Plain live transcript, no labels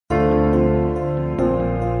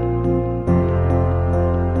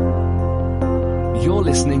You're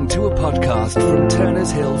listening to a podcast from Turners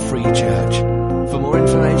Hill Free Church. For more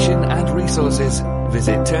information and resources,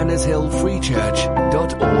 visit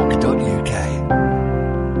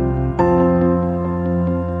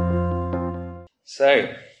turnershillfreechurch.org.uk.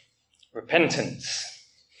 So, repentance.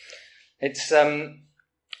 It's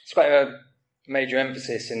quite a major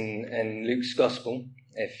emphasis in Luke's Gospel.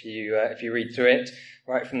 If you read through it,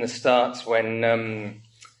 right from the start, when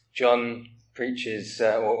John preaches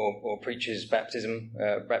or preaches baptism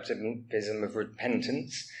of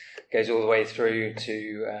repentance, goes all the way through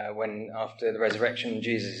to when after the resurrection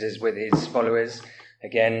Jesus is with his followers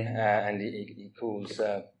again, and he calls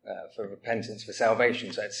for repentance for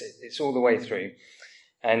salvation. So it's all the way through,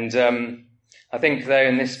 and I think though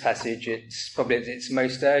in this passage it's probably its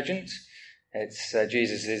most urgent. It's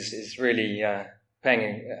Jesus is really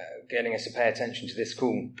getting us to pay attention to this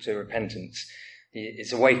call to repentance.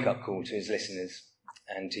 It's a wake-up call to his listeners,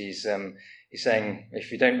 and he's saying,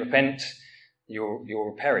 if you don't repent,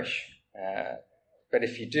 you'll perish. But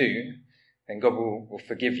if you do, then God will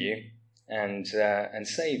forgive you and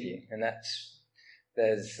save you. And that's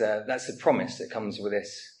the promise that comes with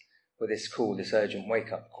this call, this urgent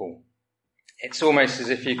wake-up call. It's almost as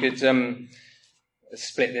if you could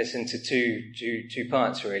split this into two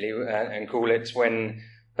parts really, and call it when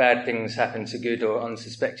bad things happen to good or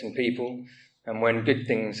unsuspecting people, and when good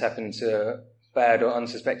things happen to bad or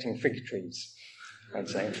unsuspecting fig trees, I'd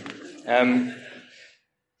say.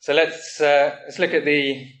 So let's look at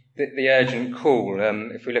the urgent call.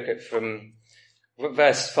 If we look at from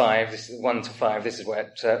verse 5, this is 1 to 5, this is where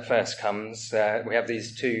it first comes. We have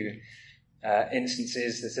these two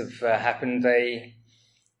instances that have happened. They're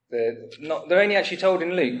only actually told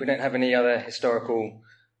in Luke. We don't have any other historical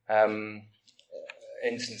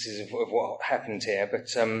instances of what happened here,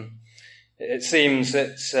 but it seems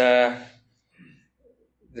that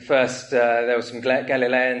the first there were some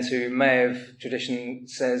Galileans who tradition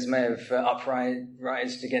says may have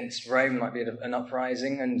uprised against Rome, might be an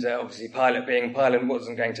uprising, and obviously Pilate, being Pilate,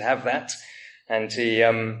 wasn't going to have that, and he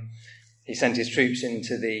sent his troops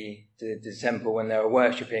into the temple when they were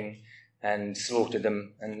worshipping and slaughtered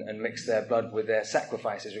them and mixed their blood with their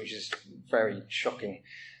sacrifices, which is very shocking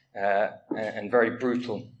and very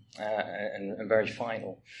brutal and very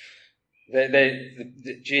final.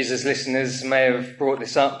 Jesus' listeners may have brought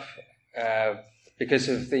this up because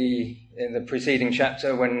of in the preceding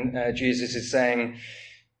chapter when Jesus is saying,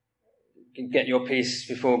 get your peace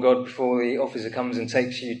before God before the officer comes and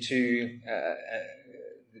takes you to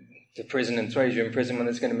prison and throws you in prison, when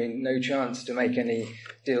there's going to be no chance to make any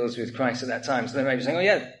deals with Christ at that time. So they may be saying, oh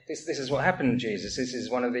yeah, this is what happened, Jesus. This is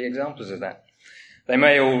one of the examples of that. They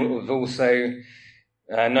may all have also,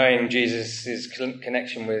 knowing Jesus'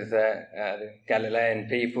 connection with the Galilean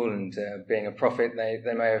people and being a prophet, they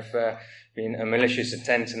may have been a malicious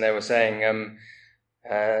intent, and they were saying,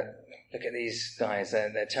 look at these guys,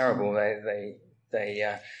 they're terrible. They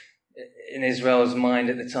in Israel's mind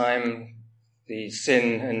at the time, the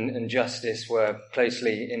sin and justice were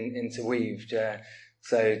closely interweaved.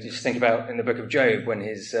 So just think about in the book of Job when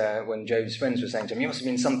Job's friends were saying to him, "You must have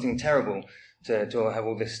been something terrible to have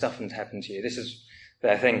all this stuff happen to you." This is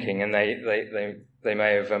their thinking, and they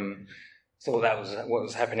may have thought that was what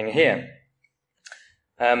was happening here.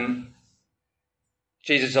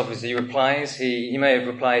 Jesus obviously replies. He may have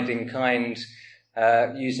replied in kind,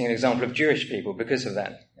 using an example of Jewish people because of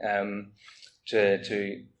that,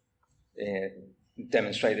 to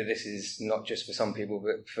demonstrate that this is not just for some people,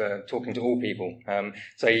 but for talking to all people.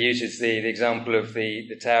 So he uses the example of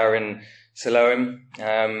the tower in Siloam,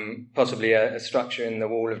 possibly a structure in the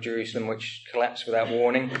wall of Jerusalem which collapsed without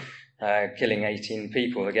warning, killing 18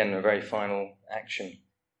 people. Again, a very final action.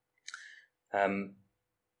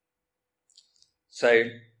 So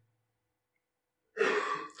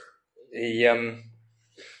he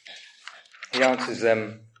answers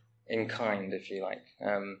them in kind, if you like.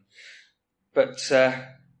 But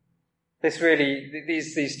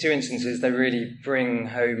these two instances, they really bring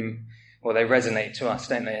home, or they resonate to us,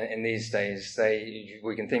 don't they? In these days,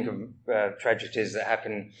 we can think of tragedies that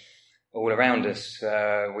happen all around us.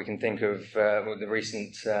 We can think of the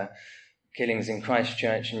recent killings in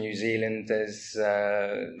Christchurch in New Zealand. There's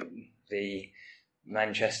the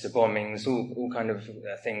Manchester bombings, all kind of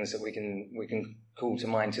things that we can call to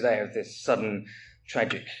mind today, of this sudden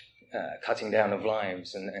tragic cutting down of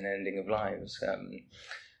lives and ending of lives.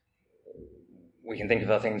 We can think of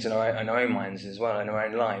other things in our own minds as well, in our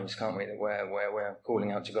own lives, can't we? That where we're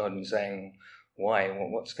calling out to God and saying, "Why?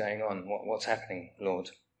 What's going on? What's happening, Lord?"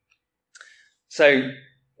 So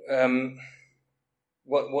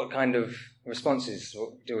what kind of responses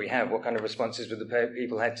do we have? What kind of responses would the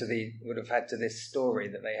people would have had to this story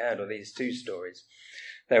that they heard, or these two stories?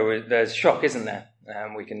 There's shock, isn't there?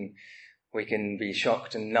 We can be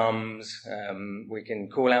shocked and numbed. We can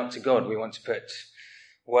call out to God. We want to put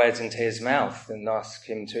words into his mouth and ask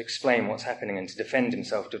him to explain what's happening and to defend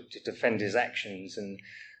himself, to defend his actions and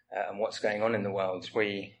what's going on in the world.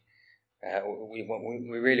 We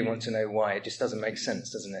really want to know why. It just doesn't make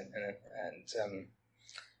sense, doesn't it? And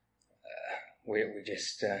we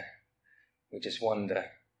just wonder.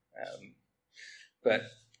 But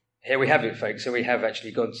here we have it, folks. So we have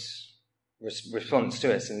actually God's response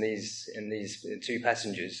to us in these two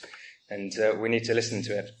passages, and we need to listen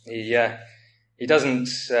to it. He doesn't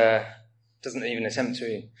even attempt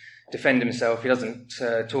to defend himself. He doesn't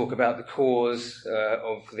talk about the cause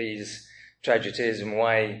of these tragedies and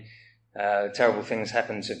why terrible things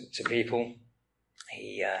happen to people.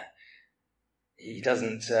 He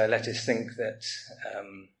doesn't let us think that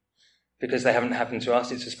because they haven't happened to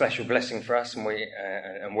us, it's a special blessing for us, and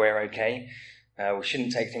we're okay. We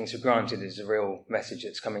shouldn't take things for granted. Is a real message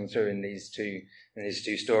that's coming through in these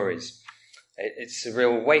two stories. It's a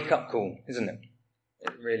real wake-up call, isn't it?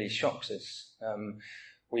 It really shocks us.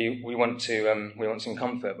 We want some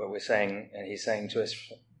comfort, but he's saying to us,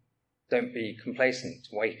 don't be complacent.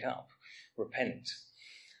 Wake up, repent.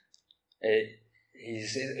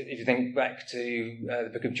 If you think back to the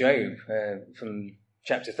book of Job, from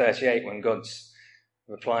chapter 38, when God's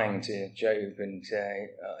replying to Job, and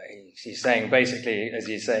he's saying basically, as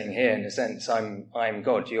he's saying here, in a sense, I'm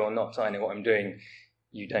God, you're not. I know what I'm doing,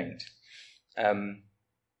 you don't.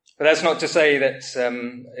 But that's not to say that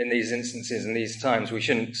in these instances, in these times, we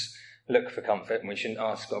shouldn't look for comfort and we shouldn't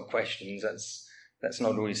ask God questions. That's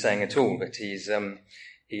not what he's saying at all. But he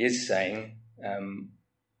is saying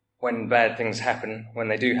when bad things happen, when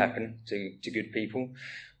they do happen to good people,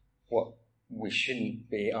 what we shouldn't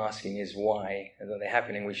be asking is why they're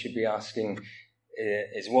happening. We should be asking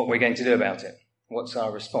is what we're going to do about it. What's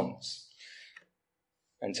our response?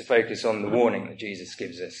 And to focus on the warning that Jesus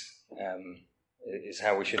gives us is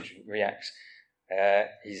how we should react.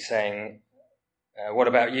 He's saying, what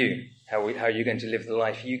about you? How are you going to live the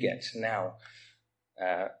life you get now?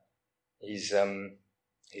 He's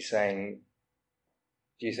saying,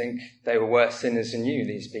 do you think they were worse sinners than you,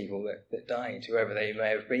 these people that died, whoever they may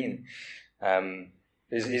have been?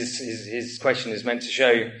 His question is meant to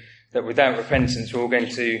show that without repentance we're all going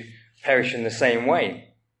to perish in the same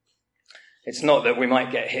way. It's not that we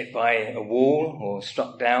might get hit by a wall or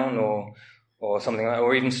struck down or something like that,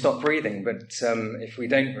 or even stop breathing, but if we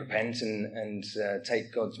don't repent and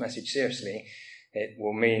take God's message seriously, it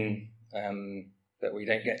will mean that we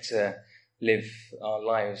don't get to live our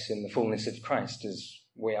lives in the fullness of Christ as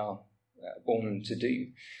we are born to do.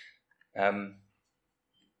 And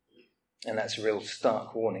that's a real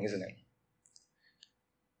stark warning, isn't it?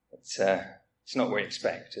 It's not what we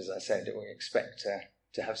expect, as I said. We expect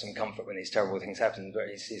to have some comfort when these terrible things happen, but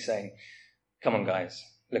he's saying, come on, guys,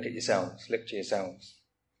 look at yourselves, look to yourselves.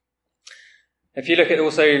 If you look at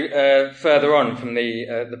also further on from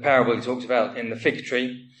the parable he talked about in the fig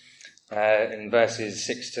tree, in verses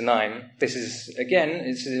 6 to 9, this is, again,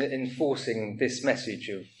 it's enforcing this message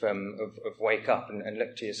of wake up and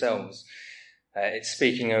look to yourselves. It's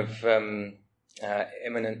speaking of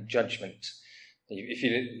imminent judgment. If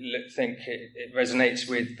you think it resonates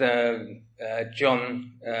with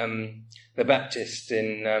John the Baptist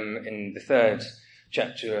in the 3rd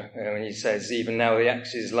chapter, when he says, even now the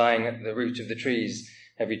axe is lying at the root of the trees.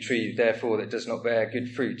 Every tree, therefore, that does not bear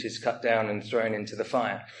good fruit is cut down and thrown into the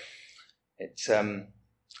fire. It's in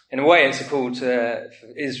a way, it's a call to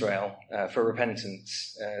Israel for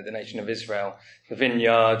repentance, the nation of Israel. The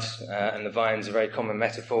vineyard and the vines are very common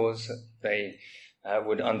metaphors. They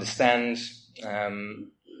would understand,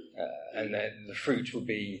 and the fruit will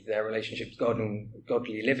be their relationship to God, and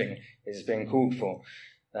godly living is being called for.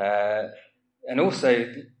 And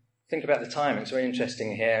also, think about the time. It's very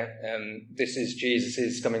interesting here. This is Jesus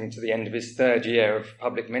is coming to the end of his 3rd year of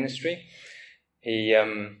public ministry.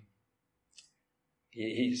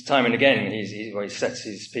 He's time and again, he sets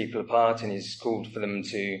his people apart and he's called for them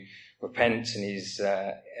to repent, and he's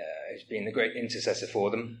been the great intercessor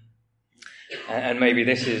for them. And maybe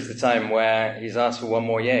this is the time where he's asked for one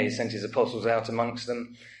more year. He sent his apostles out amongst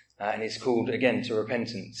them, and he's called again to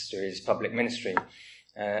repentance, to his public ministry.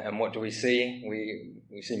 And what do we see?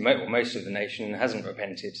 We see most of the nation hasn't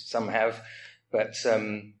repented. Some have, but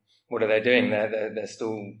what are they doing? They're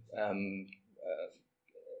still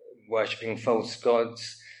worshipping false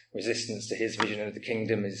gods. Resistance to his vision of the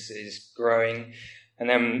kingdom is growing. And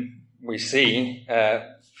then we see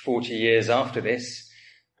 40 years after this,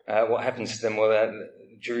 what happens to them? Well,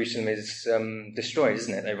 Jerusalem is destroyed,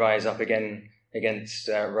 isn't it? They rise up again against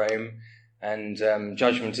Rome, and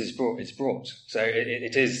judgment is brought. So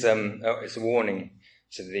it is it's a warning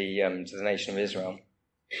to the nation of Israel.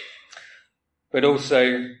 But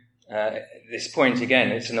also, this point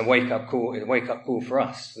again, it's a wake-up call for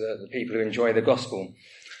us, the people who enjoy the gospel.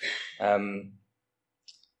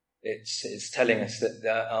 It's telling us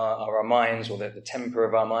that our minds, or that the temper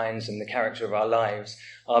of our minds and the character of our lives,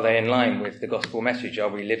 are they in line with the gospel message? Are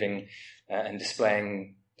we living and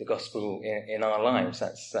displaying the gospel in our lives?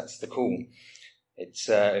 That's the call.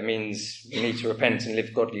 It means we need to repent and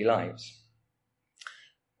live godly lives.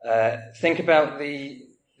 Think about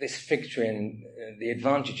this fig tree and the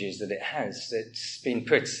advantages that it has. It's been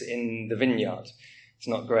put in the vineyard. It's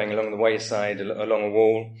not growing along the wayside, along a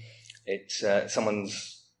wall.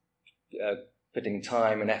 Someone's putting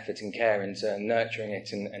time and effort and care into nurturing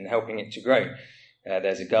it and helping it to grow.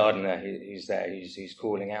 There's a gardener who's there, who's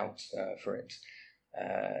calling out for it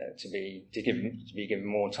to be given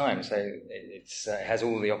more time. So it has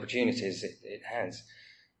all the opportunities it has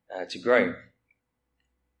to grow.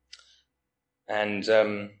 And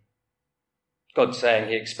God's saying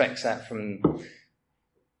He expects that from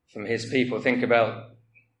His people. Think about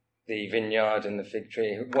the vineyard and the fig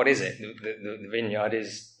tree. What is it? The vineyard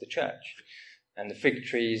is the church, and the fig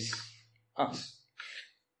tree is us.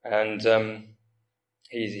 And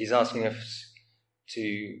He's asking us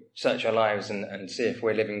to search our lives and see if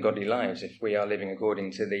we're living godly lives, if we are living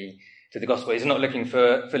according to the gospel. He's not looking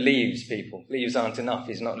for leaves, people. Leaves aren't enough.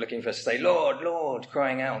 He's not looking for us to say, Lord, Lord,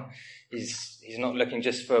 crying out. He's not looking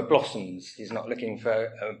just for blossoms. He's not looking for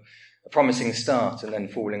a promising start and then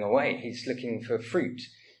falling away. He's looking for fruit.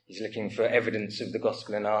 He's looking for evidence of the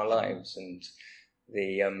gospel in our lives, and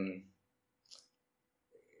the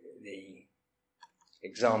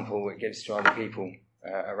example it gives to other people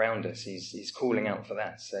around us. He's calling out for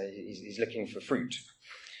that. So he's looking for fruit.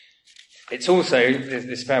 It's also,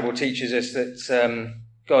 this parable teaches us that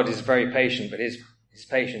God is very patient, but his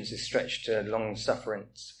patience is stretched to long suffering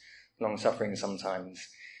sometimes,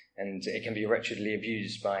 and it can be wretchedly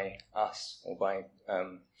abused by us or by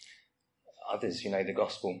others who know the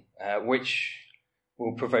gospel, which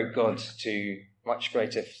will provoke God to much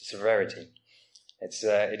greater severity.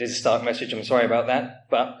 It is a stark message, I'm sorry about that,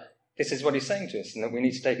 but this is what he's saying to us, and that we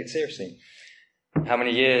need to take it seriously. How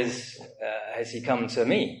many years has he come to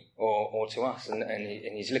me or to us, and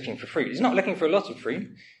he's looking for fruit? He's not looking for a lot of fruit,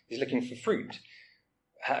 he's looking for fruit.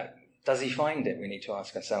 Does he find it? We need to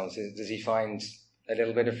ask ourselves. Does he find a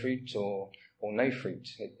little bit of fruit or no fruit?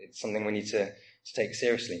 It's something we need to take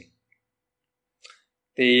seriously.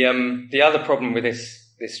 The other problem with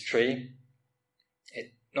this tree,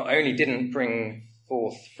 it not only didn't bring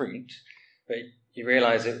forth fruit, but you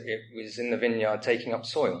realise it was in the vineyard taking up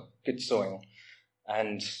soil, good soil.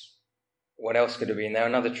 And what else could have been there?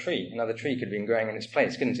 Another tree could have been growing in its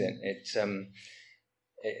place, couldn't it?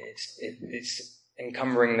 It's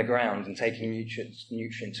encumbering the ground and taking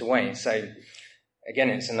nutrients away. So again,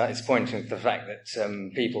 it's pointing to the fact that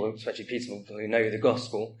people, especially people who know the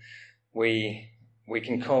gospel, we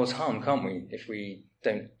can cause harm, can't we, if we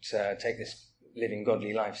don't take this living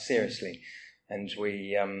godly life seriously, and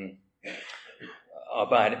our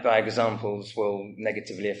bad examples will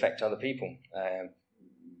negatively affect other people.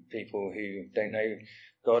 People who don't know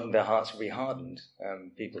God, their hearts will be hardened.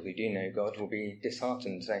 People who do know God will be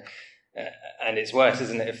disheartened. So, and it's worse,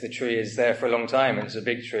 isn't it, if the tree is there for a long time and it's a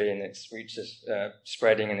big tree and its roots are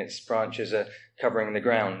spreading and its branches are covering the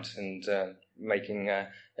ground and making a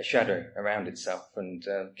shadow around itself and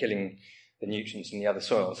killing the nutrients in the other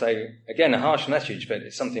soil. So again, a harsh message, but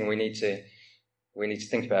it's something we need to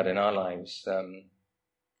think about in our lives.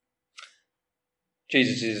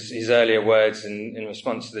 Jesus' his earlier words in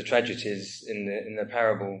response to the tragedies in the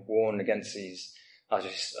parable warn against these are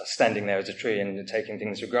standing there as a tree and taking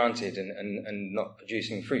things for granted and not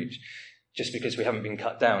producing fruit. Just because we haven't been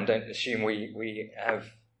cut down, don't assume we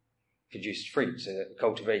have produced fruit. A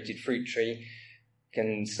cultivated fruit tree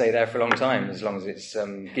can stay there for a long time, as long as it's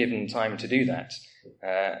given time to do that,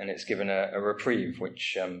 and it's given a reprieve,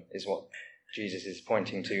 which is what Jesus is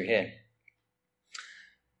pointing to here.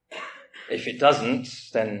 If it doesn't,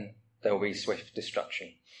 then there will be swift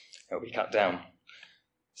destruction. It will be cut down.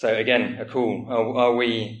 So again, a call. Are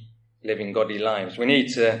we living godly lives? We need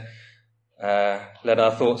to let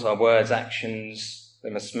our thoughts, our words, actions, they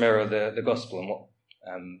must mirror the gospel and what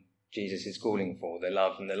Jesus is calling for, the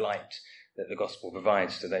love and the light that the gospel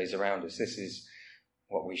provides to those around us. This is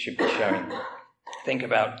what we should be showing. Think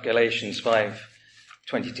about Galatians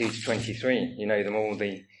 5:22-23. You know them all.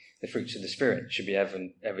 The fruits of the Spirit should be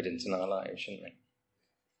evident in our lives, shouldn't they?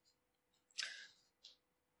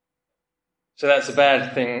 So that's the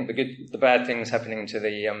bad thing. The bad things happening to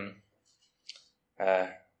the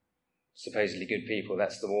supposedly good people.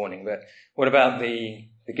 That's the warning. But what about the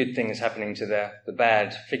good things happening to the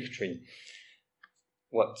bad fig tree?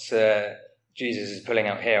 What Jesus is pulling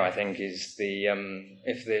out here, I think, is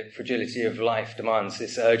if the fragility of life demands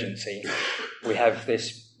this urgency, we have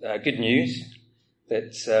this good news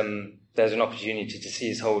that there's an opportunity to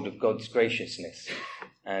seize hold of God's graciousness,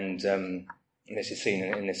 and this is seen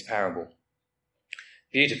in this parable.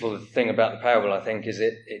 Beautiful thing about the parable, I think, is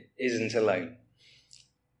it isn't alone.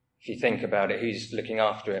 If you think about it, who's looking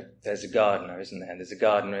after it? There's a gardener, isn't there? There's a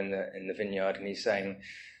gardener in the vineyard, and he's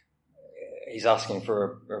asking for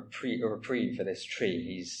a reprieve for this tree.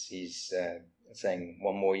 He's saying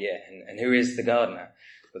one more year. And who is the gardener?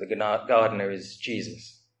 Well, the gardener is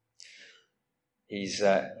Jesus. He's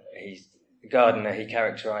the gardener. He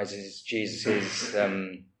characterizes Jesus'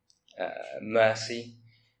 mercy,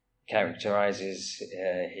 characterizes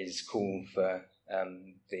his call for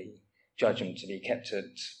the judgment to be kept at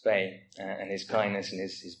bay, and his kindness and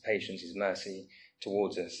his patience, his mercy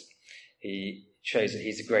towards us. He shows that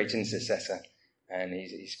he's a great intercessor, and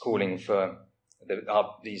he's calling for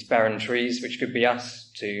these barren trees, which could be us,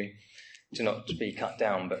 to not to be cut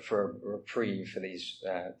down, but for a reprieve for these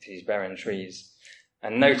barren trees.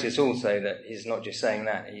 And notice also that he's not just saying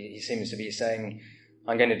that; he seems to be saying,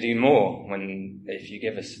 "I'm going to do more. If you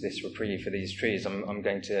give us this reprieve for these trees, I'm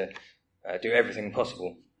going to do everything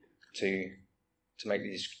possible to make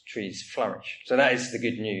these trees flourish." So that is the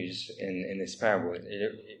good news in this parable.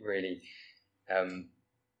 It really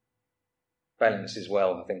balances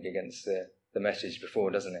well, I think, against the message before,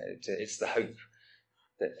 doesn't it? It's the hope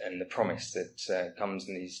and the promise that comes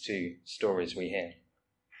in these two stories we hear.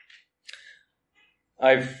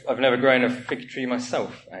 I've never grown a fig tree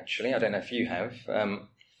myself, actually. I don't know if you have. I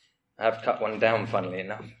have cut one down, funnily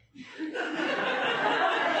enough.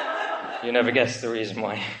 You never guess the reason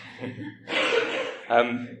why.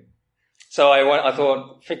 So I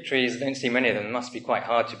thought fig trees, I don't see many of them, must be quite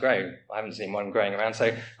hard to grow. I haven't seen one growing around,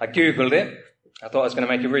 so I Googled it. I thought I was going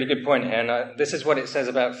to make a really good point here, and this is what it says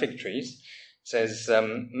about fig trees. It says,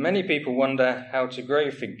 many people wonder how to grow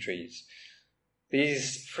fig trees.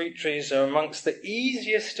 These fruit trees are amongst the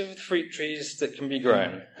easiest of the fruit trees that can be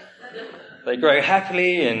grown. They grow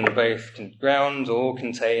happily in both ground or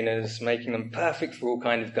containers, making them perfect for all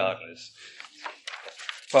kinds of gardeners.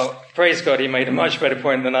 Well, praise God, he made a much better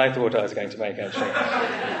point than I thought I was going to make, actually.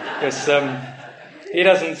 Because he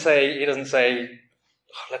doesn't say,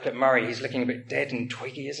 oh, look at Murray, he's looking a bit dead and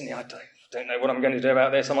twiggy, isn't he? I don't know what I'm going to do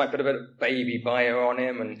about this. I might put a bit of baby bio on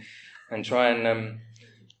him and try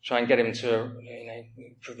and get him to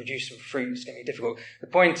produce some fruit. It's going to be difficult. The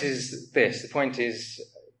point is this. The point is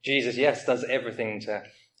Jesus, yes, does everything to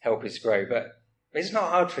help us grow, but it's not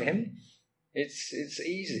hard for him. It's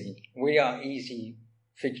easy. We are easy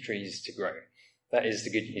fig trees to grow. That is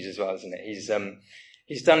the good news as well, isn't it?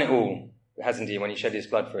 He's done it all, hasn't he, when he shed his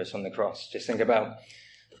blood for us on the cross. Just think about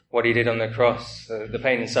what he did on the cross. The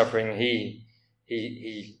pain and suffering he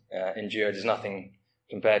endured is nothing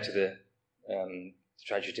compared to the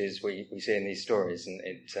tragedies we see in these stories.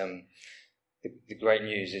 And the great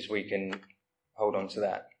news is we can hold on to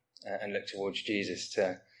that and look towards Jesus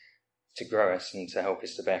to grow us and to help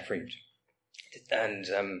us to bear fruit. And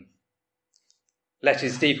let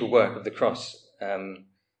his deeper work of the cross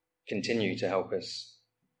continue to help us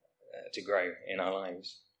to grow in our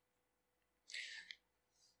lives.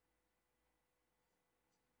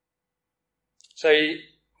 So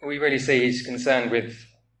we really see he's concerned with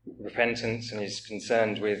repentance, and he's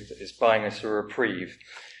concerned with is buying us a reprieve.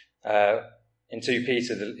 In 2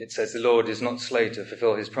 Peter, it says, the Lord is not slow to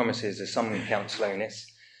fulfill his promises, as some count slowness,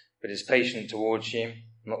 but is patient towards you,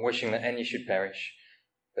 not wishing that any should perish,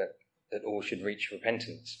 but that all should reach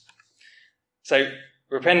repentance. So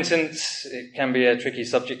repentance, it can be a tricky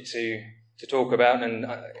subject to talk about, and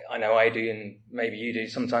I know I do, and maybe you do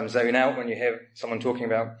sometimes zone out when you hear someone talking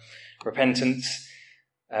about repentance.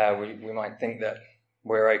 We might think that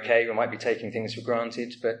we're okay, we might be taking things for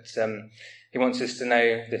granted, but he wants us to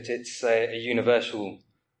know that it's a universal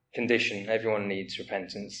condition. Everyone needs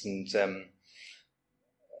repentance, and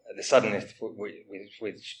the suddenness with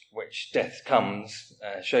which death comes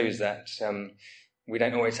shows that we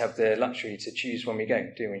don't always have the luxury to choose when we go,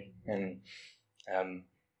 do we? And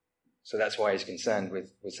so that's why he's concerned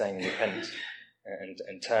with saying repent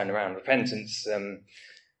and turn around. Repentance,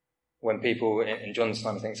 when people in John's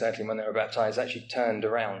time, I think certainly when they were baptized, actually turned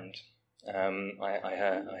around. I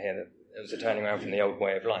hear that it was a turning around from the old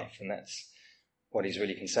way of life, and that's what he's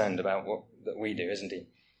really concerned about that we do, isn't he?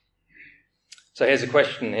 So here's a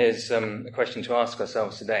question. Here's a question to ask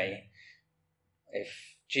ourselves today.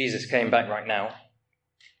 if Jesus came back right now,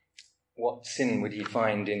 what sin would he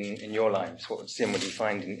find in your lives? What sin would he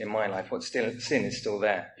find in my life? What sin is still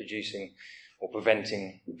there, producing or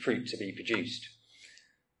preventing fruit to be produced?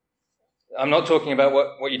 I'm not talking about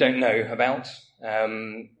what you don't know about.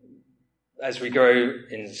 As we grow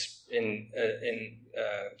in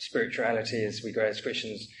spirituality, as we grow as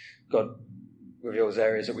Christians, God reveals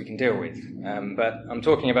areas that we can deal with. But I'm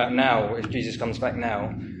talking about now. If Jesus comes back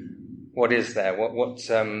now, what is there? What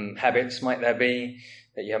habits might there be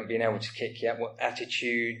that you haven't been able to kick yet? What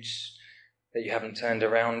attitudes that you haven't turned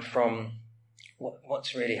around from?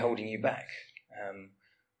 What's really holding you back?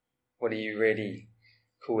 What are you really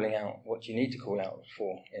calling out? What do you need to call out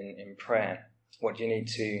for in prayer? What do you need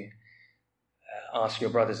to ask your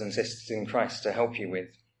brothers and sisters in Christ to help you with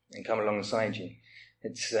and come alongside you?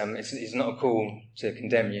 It's not a call to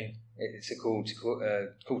condemn you. It's a call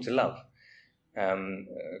to love.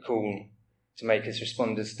 A call to make us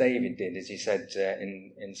respond as David did, as he said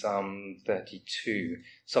in Psalm 32,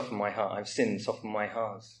 "Soften my heart. I've sinned. Soften my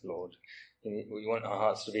heart, Lord." We want our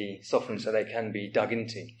hearts to be softened so they can be dug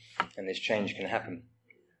into, and this change can happen.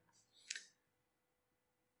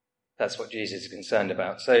 That's what Jesus is concerned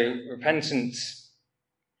about. So repentance,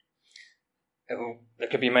 there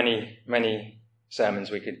could be many sermons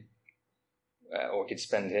we could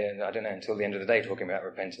spend here, I don't know, until the end of the day talking about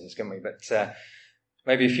repentance, can we? But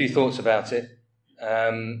maybe a few thoughts about it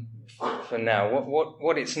for now.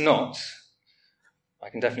 What it's not, I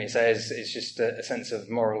can definitely say, is just a sense of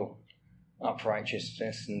moral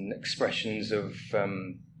uprightness and expressions of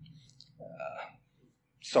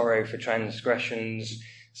sorrow for transgressions.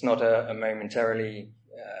 It's not a momentarily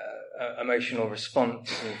emotional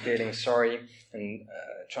response and feeling sorry and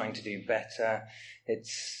trying to do better.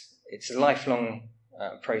 It's a lifelong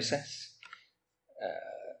process.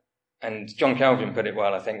 And John Calvin put it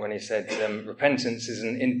well, I think, when he said, repentance is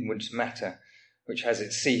an inward matter which has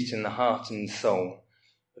its seat in the heart and soul,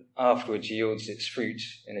 but afterwards yields its fruit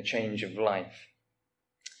in a change of life.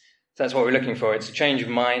 So that's what we're looking for. It's a change of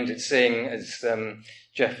mind. It's seeing, as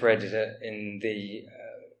Jeff read in the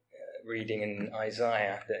reading in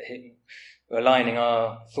Isaiah, that we're aligning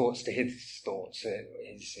our thoughts to his thoughts.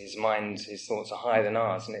 His mind, his thoughts are higher than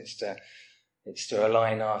ours, and it's to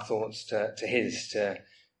align our thoughts to his,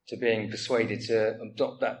 to being persuaded to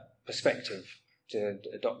adopt that perspective, to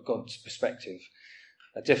adopt God's perspective.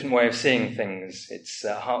 A different way of seeing things. It's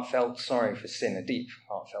a heartfelt sorrow for sin, a deep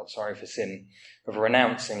heartfelt sorrow for sin, of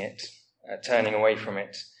renouncing it, turning away from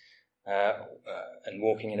it, and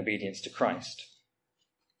walking in obedience to Christ.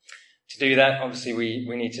 To do that, obviously,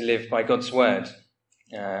 we need to live by God's word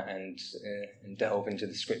and delve into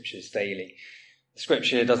the scriptures daily. The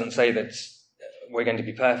scripture doesn't say that we're going to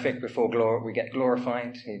be perfect before we get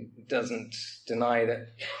glorified. It doesn't deny that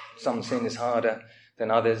some sin is harder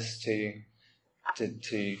than others to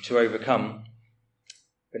overcome.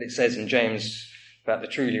 But it says in James about the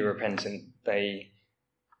truly repentant, they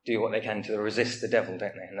do what they can to resist the devil,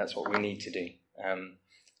 don't they? And that's what we need to do.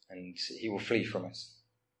 And he will flee from us.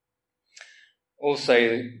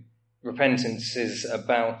 Also, repentance is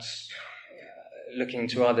about looking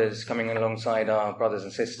to others, coming alongside our brothers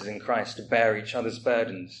and sisters in Christ to bear each other's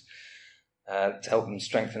burdens, to help them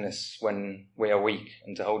strengthen us when we are weak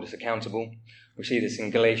and to hold us accountable. We see this in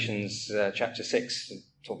Galatians chapter 6. It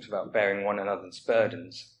talks about bearing one another's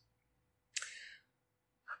burdens.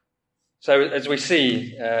 So as we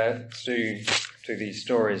see through these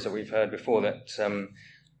stories that we've heard before, that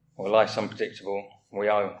life's unpredictable, we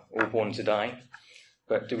are all born to die,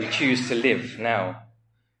 but do we choose to live now?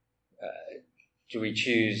 Do we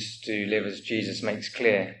choose to live as Jesus makes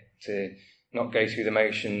clear, to not go through the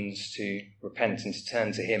motions, to repent and to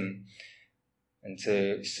turn to him and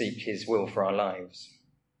to seek his will for our lives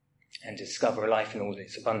and discover life in all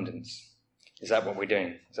its abundance? Is that what we're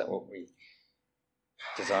doing? Is that what we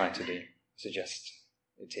desire to do? I suggest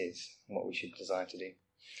it is what we should desire to do.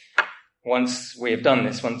 Once we have done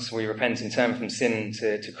this, once we repent and turn from sin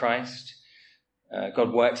to Christ,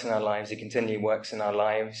 God works in our lives. He continually works in our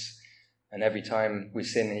lives. And every time we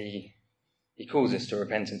sin, he calls us to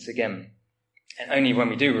repentance again. And only when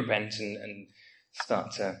we do repent and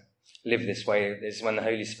start to live this way is when the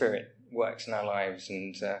Holy Spirit works in our lives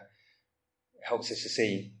and helps us to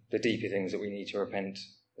see the deeper things that we need to repent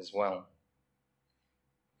as well.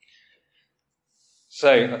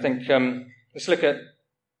 So I think let's look at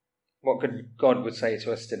what God would say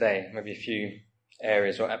to us today. Maybe a few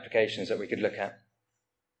areas or applications that we could look at.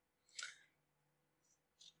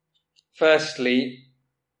 Firstly,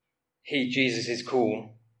 heed Jesus'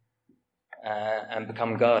 call and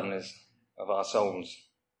become gardeners of our souls.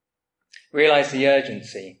 Realise the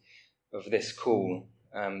urgency of this call.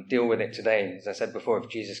 Deal with it today. As I said before, if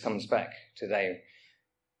Jesus comes back today,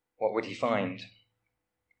 what would he find?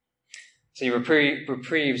 See,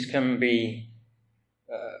 reprieves can be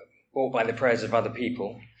bought by the prayers of other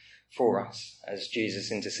people for us, as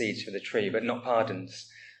Jesus intercedes for the tree, but not pardons.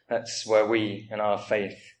 That's where we, in our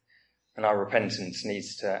faith and our repentance,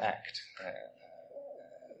 needs to act.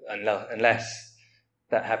 Unless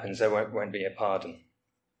that happens, there won't be a pardon.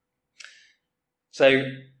 So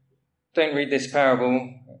don't read this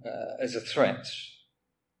parable as a threat.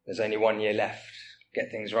 There's only 1 year left.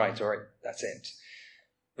 Get things right, or that's it.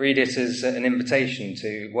 Read it as an invitation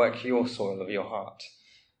to work your soil of your heart,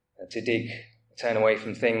 to dig, turn away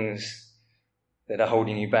from things that are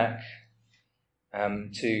holding you back,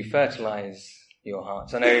 to fertilize your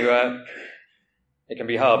heart. I know it can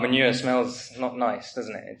be hard. Manure smells not nice,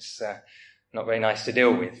 doesn't it? It's not very nice to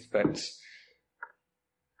deal with, but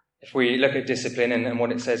if we look at discipline and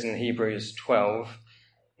what it says in Hebrews 12,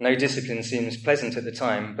 no discipline seems pleasant at the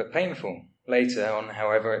time, but painful. Later on,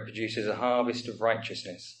 however, it produces a harvest of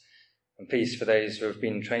righteousness and peace for those who have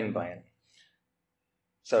been trained by it.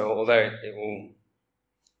 So although it will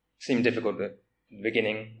seem difficult at the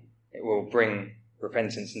beginning, it will bring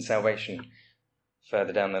repentance and salvation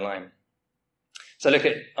further down the line. So look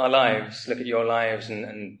at our lives, look at your lives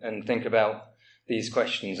and think about these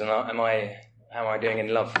questions. And how am I doing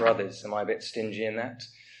in love for others? Am I a bit stingy in that?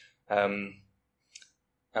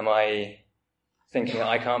 Am I thinking that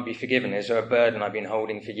I can't be forgiven? Is there a burden I've been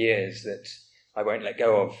holding for years that I won't let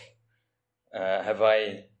go of? Have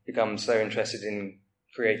I become so interested in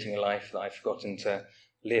creating a life that I've forgotten to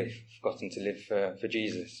live for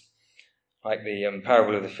Jesus? Like the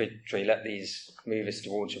parable of the fig tree, let these move us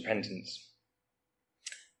towards repentance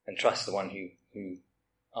and trust the one who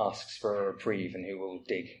asks for a reprieve and who will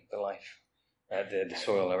dig the life, the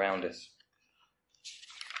soil around us.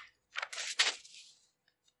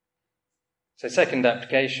 So second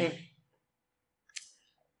application,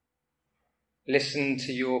 listen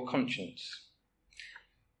to your conscience.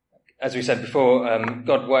 As we said before,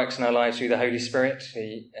 God works in our lives through the Holy Spirit.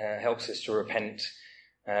 He helps us to repent.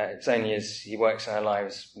 It's only as he works in our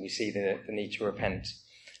lives we see the need to repent.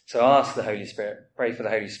 So ask the Holy Spirit, pray for the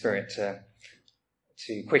Holy Spirit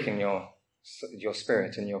to quicken your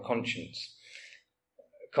spirit and your conscience.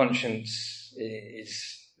 Conscience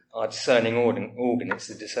is our discerning organ. It's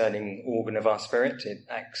the discerning organ of our spirit. It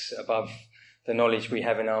acts above the knowledge we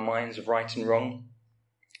have in our minds of right and wrong.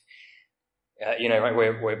 Right,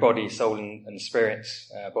 we're body, soul, and spirit.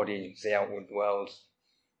 Body is the outward world.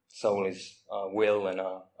 Soul is our will and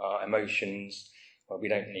our emotions. Well, we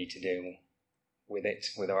don't need to deal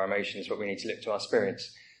with our emotions, but we need to look to our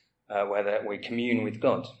spirits, where we commune with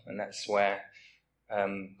God. And that's where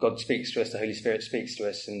God speaks to us, the Holy Spirit speaks to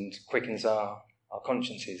us and quickens our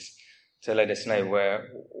consciences to let us know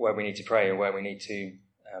where we need to pray or where we need to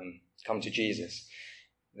come to Jesus.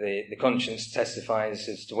 The conscience testifies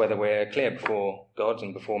as to whether we're clear before God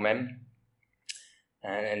and before men,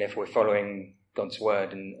 and if we're following God's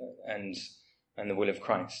word and the will of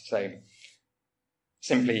Christ. So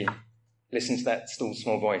simply listen to that still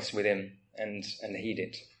small voice within and heed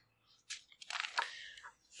it.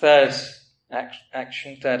 Third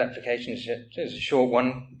application is a short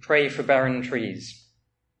one. Pray for barren trees.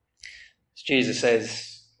 As Jesus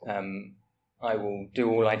says, I will do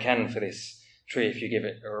all I can for this tree if you give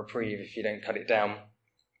it a reprieve, if you don't cut it down.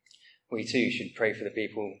 We too should pray for the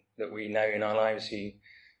people that we know in our lives who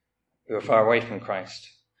are far away from Christ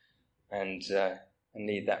and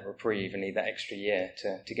need that reprieve and need that extra year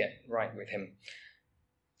to get right with him.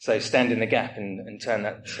 So stand in the gap and turn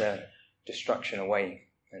that destruction away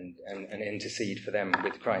and intercede for them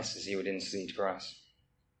with Christ as he would intercede for us.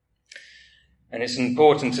 And it's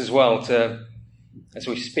important as well to, as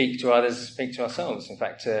we speak to others, speak to ourselves, in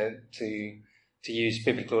fact, to use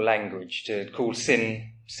biblical language, to call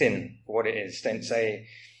sin for what it is. Don't say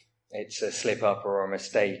it's a slip up or a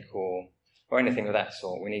mistake or anything of that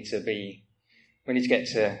sort. We need to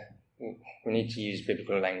use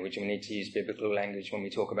biblical language, and we need to use biblical language when we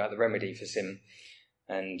talk about the remedy for sin,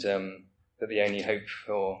 and that the only hope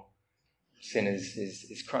for sinners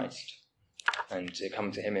is Christ, and to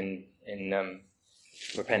come to him in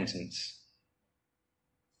repentance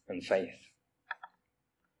and faith.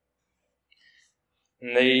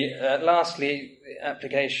 And lastly,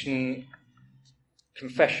 application,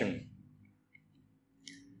 confession.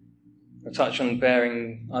 I touched on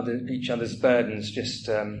bearing each other's burdens just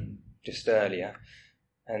earlier,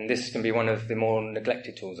 and this can be one of the more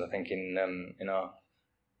neglected tools, I think, in our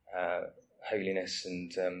holiness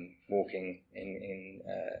and walking in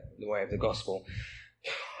the way of the gospel.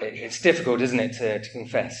 It's difficult, isn't it, to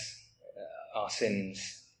confess? our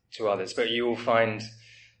sins to others. But you will find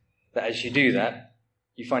that as you do that,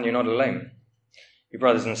 you find you're not alone. Your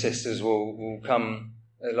brothers and sisters will come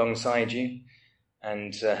alongside you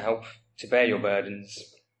and help to bear your burdens.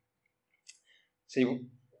 See,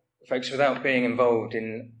 folks, without being involved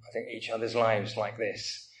in, I think, each other's lives like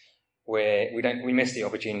this, we miss the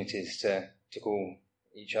opportunities to call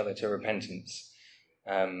each other to repentance.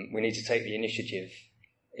 We need to take the initiative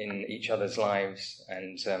in each other's lives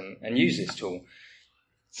and use this tool.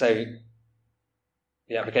 So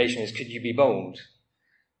the application is, could you be bold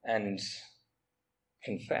and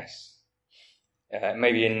confess?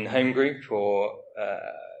 Maybe in home group or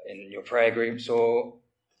in your prayer groups or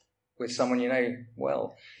with someone you know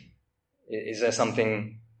well. Is there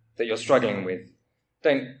something that you're struggling with?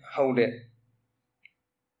 Don't hold it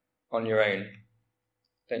on your own.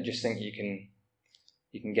 Don't just think you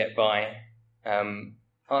can get by.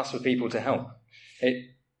 Ask for people to help.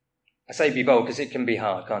 I say be bold because it can be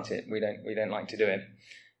hard, can't it? We don't like to do it,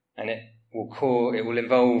 and it will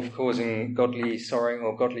involve causing godly sorrow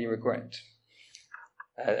or godly regret,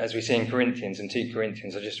 as we see in Corinthians, in 2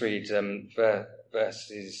 Corinthians. I'll just read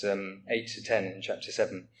verses 8 to 10 in chapter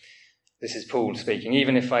 7. This is Paul speaking.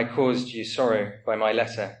 Even if I caused you sorrow by my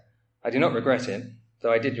letter, I do not regret it.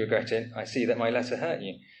 Though I did regret it, I see that my letter hurt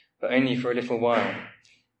you, but only for a little while.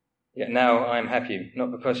 Yet now I am happy,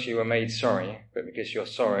 not because you were made sorry, but because your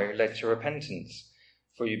sorrow led to repentance.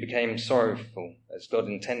 For you became sorrowful as God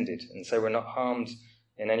intended, and so were not harmed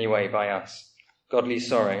in any way by us. Godly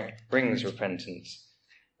sorrow brings repentance.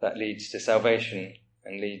 That leads to salvation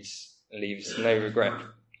and leaves no regret.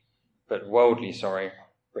 But worldly sorrow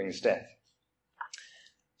brings death.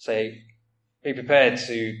 So be prepared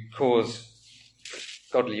to cause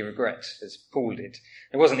godly regret, as Paul did.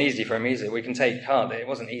 It wasn't easy for him either. We can take heart that it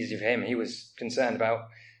wasn't easy for him. He was concerned about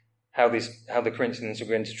how the Corinthians were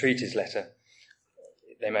going to treat his letter.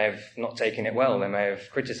 They may have not taken it well. They may have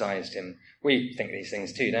criticised him. We think these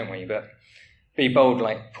things too, don't we? But be bold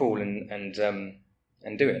like Paul and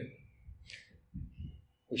do it.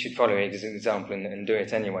 We should follow his example and do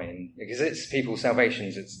it anyway, because it's people's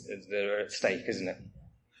salvations that are at stake, isn't it?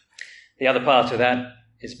 The other part of that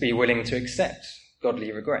is be willing to accept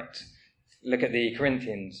godly regret. Look at the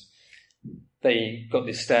Corinthians. They got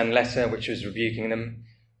this stern letter which was rebuking them.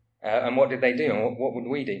 And what did they do? And what would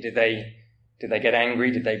we do? Did they get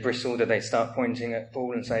angry? Did they bristle? Did they start pointing at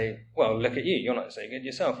Paul and say, well, look at you. You're not so good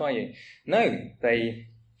yourself, are you? No, they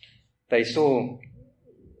saw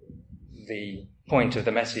the point of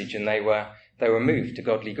the message and they were moved to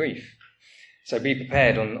godly grief. So be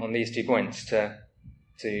prepared on these 2 points to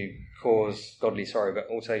cause godly sorrow, but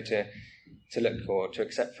also to look for, to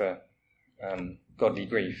accept for godly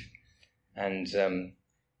grief. And the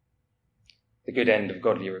good end of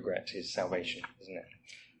godly regret is salvation, isn't it?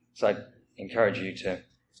 So I encourage you to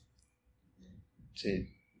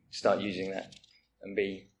start using that and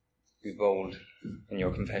be bold in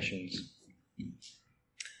your confessions.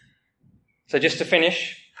 So just to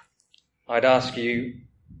finish, I'd ask you,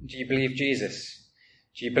 do you believe Jesus?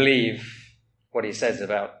 Do you believe what he says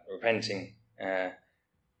about repenting?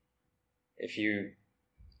 If you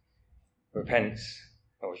repent,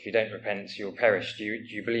 or if you don't repent, you'll perish. Do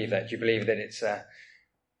you believe that? Do you believe that it's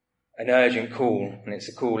an urgent call, and it's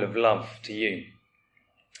a call of love to you?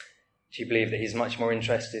 Do you believe that he's much more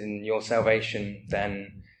interested in your salvation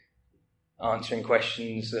than answering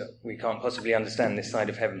questions that we can't possibly understand this side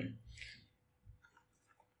of heaven?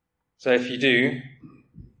 So if you do,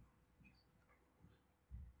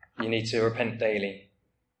 you need to repent daily,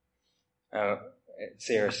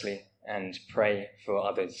 seriously, and pray for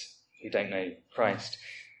others who don't know Christ.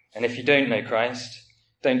 And if you don't know Christ,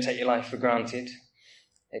 don't take your life for granted.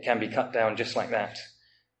 It can be cut down just like that.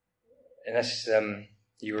 Unless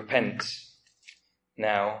you repent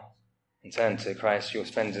now and turn to Christ, you'll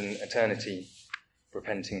spend an eternity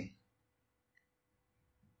repenting.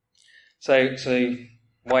 So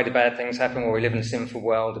why do bad things happen? Well, we live in a sinful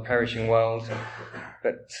world, a perishing world,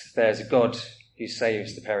 but there's a God who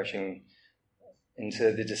saves the perishing.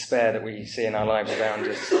 Into the despair that we see in our lives around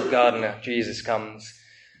us, the gardener, Jesus, comes.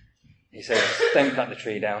 He says, don't cut the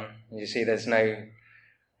tree down. And you see there's no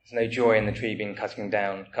joy in the tree being cut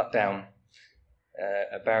down.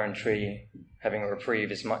 A barren tree having a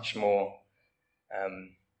reprieve is much more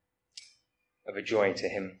of a joy to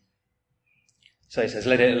him. So he says,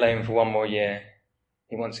 let it alone for 1 more year.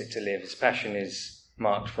 He wants it to live. His passion is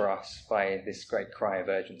marked for us by this great cry of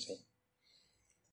urgency.